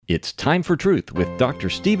It's Time for Truth with Dr.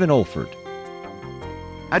 Stephen Olford.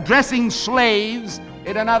 Addressing slaves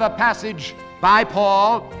in another passage by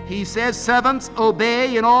Paul, he says, "Servants,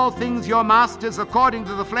 obey in all things your masters according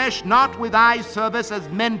to the flesh, not with eye service as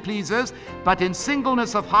men pleasers, but in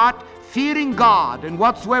singleness of heart, fearing God. And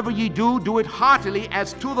whatsoever ye do, do it heartily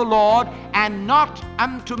as to the Lord, and not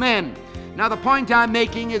unto men." Now the point I'm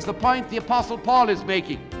making is the point the Apostle Paul is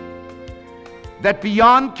making. That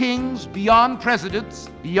beyond kings, beyond presidents,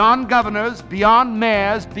 beyond governors, beyond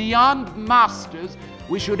mayors, beyond masters,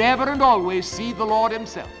 we should ever and always see the Lord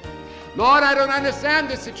himself. Lord, I don't understand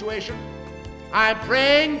this situation. I'm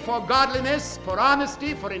praying for godliness, for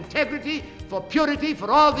honesty, for integrity, for purity, for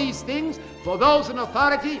all these things, for those in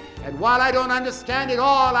authority. And while I don't understand it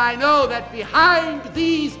all, I know that behind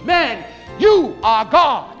these men, you are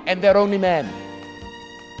God, and they're only men.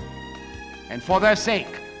 And for their sake,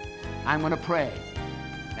 I'm going to pray.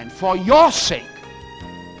 And for your sake,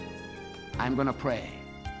 I'm going to pray.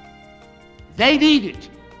 They need it,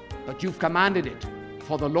 but you've commanded it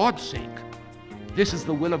for the Lord's sake. This is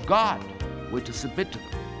the will of God. We're to submit to them.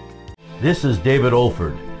 This is David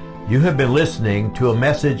Olford. You have been listening to a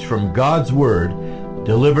message from God's Word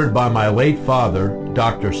delivered by my late father,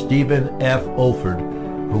 Dr. Stephen F. Olford,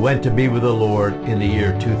 who went to be with the Lord in the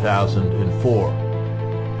year 2004.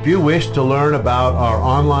 If you wish to learn about our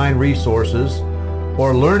online resources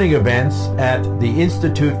or learning events at the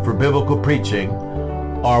Institute for Biblical Preaching,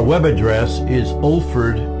 our web address is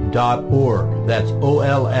olford.org. That's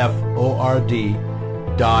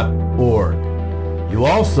olford.org. You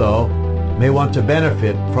also may want to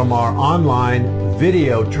benefit from our online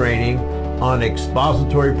video training on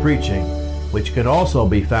expository preaching, which can also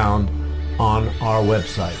be found on our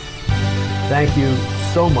website. Thank you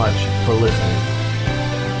so much for listening.